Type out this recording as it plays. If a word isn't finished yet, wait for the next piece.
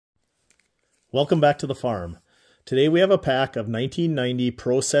Welcome back to the farm. Today we have a pack of 1990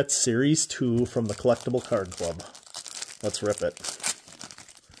 Pro Sets Series 2 from the Collectible Card Club. Let's rip it.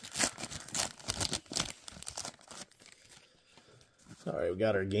 Alright, we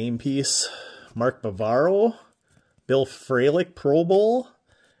got our game piece. Mark Bavaro, Bill Fralick Pro Bowl,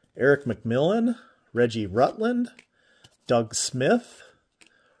 Eric McMillan, Reggie Rutland, Doug Smith,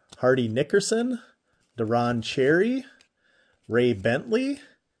 Hardy Nickerson, Deron Cherry, Ray Bentley,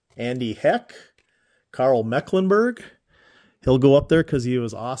 Andy Heck, Carl Mecklenburg. He'll go up there because he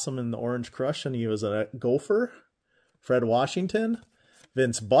was awesome in the Orange Crush and he was a Gopher. Fred Washington,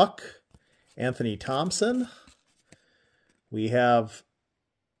 Vince Buck, Anthony Thompson. We have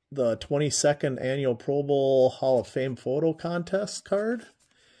the 22nd Annual Pro Bowl Hall of Fame Photo Contest card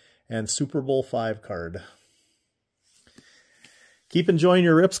and Super Bowl V card. Keep enjoying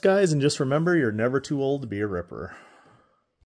your rips, guys, and just remember, you're never too old to be a ripper.